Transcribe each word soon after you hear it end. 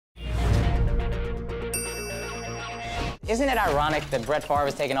Isn't it ironic that Brett Favre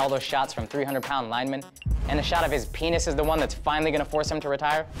is taking all those shots from 300-pound linemen, and the shot of his penis is the one that's finally gonna force him to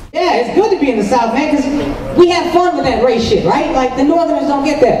retire? Yeah, it's good to be in the South, man, because we have fun with that race shit, right? Like, the Northerners don't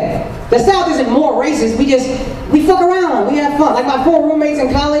get that. The South isn't more racist, we fuck around, we have fun. Like, my 4 roommates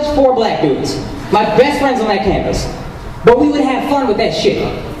in college, 4 black dudes. My best friends on that campus. But we would have fun with that shit.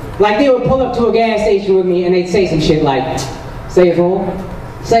 Like, they would pull up to a gas station with me and they'd say some shit like, say it, fool.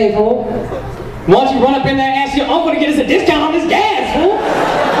 Say it, fool. Why don't you run up in there and ask your uncle to get us a discount on this gas, fool?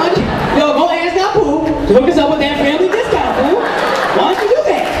 Why don't you, yo, go ask that fool to hook us up with that family discount, fool. Why don't you do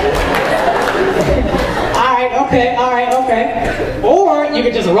that? Alright, okay. Or you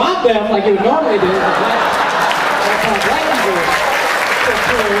could just rob them like you would normally do. That's how black people do.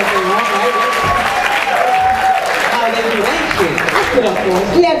 How they do that shit. I stood up for us.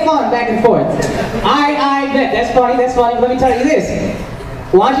 We had fun back and forth. I bet. That's funny. Let me tell you this.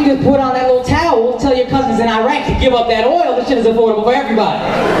 Why don't you just put on that little towel, tell your cousins in Iraq to give up that oil, this shit is affordable for everybody.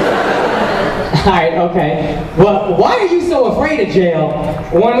 Alright, okay. Well, why are you so afraid of jail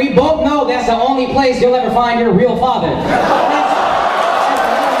when we both know that's the only place you'll ever find your real father?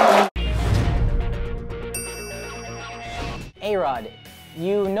 A-Rod,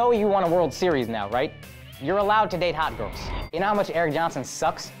 you know you won a World Series now, right? You're allowed to date hot girls. You know how much Eric Johnson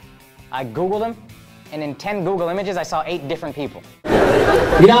sucks? I Googled him, and in 10 Google images, I saw 8 different people.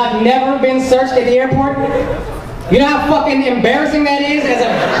 You know I've never been searched at the airport? You know how fucking embarrassing that is as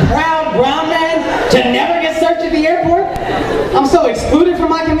a proud brown man to never get searched at the airport? I'm so excluded from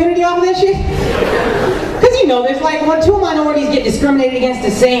my community off of that shit. Because you know, there's like when 2 minorities get discriminated against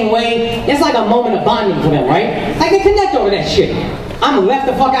the same way, it's like a moment of bonding for them, right? Like they connect over that shit. I'm left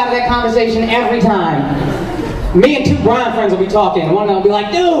the fuck out of that conversation every time. Me and 2 brown friends will be talking, and one of them will be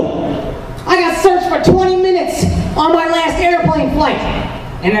like, dude, I got searched for 20 minutes on my last airplane flight.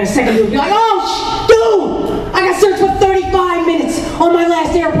 And then the second dude will be like, oh, dude, I got searched for 35 minutes on my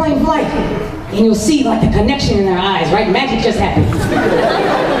last airplane flight. And you'll see like the connection in their eyes, right? Magic just happened.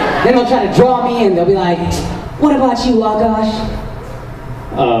 Then they'll try to draw me in. They'll be like, what about you, Akaash?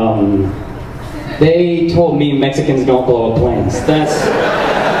 They told me Mexicans don't blow up planes. That's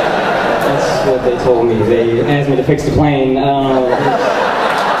what they told me. They asked me to fix the plane.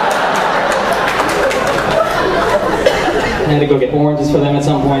 I had to go get oranges for them at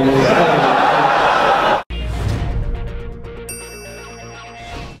some point.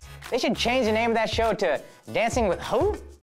 They should change the name of that show to Dancing with Who?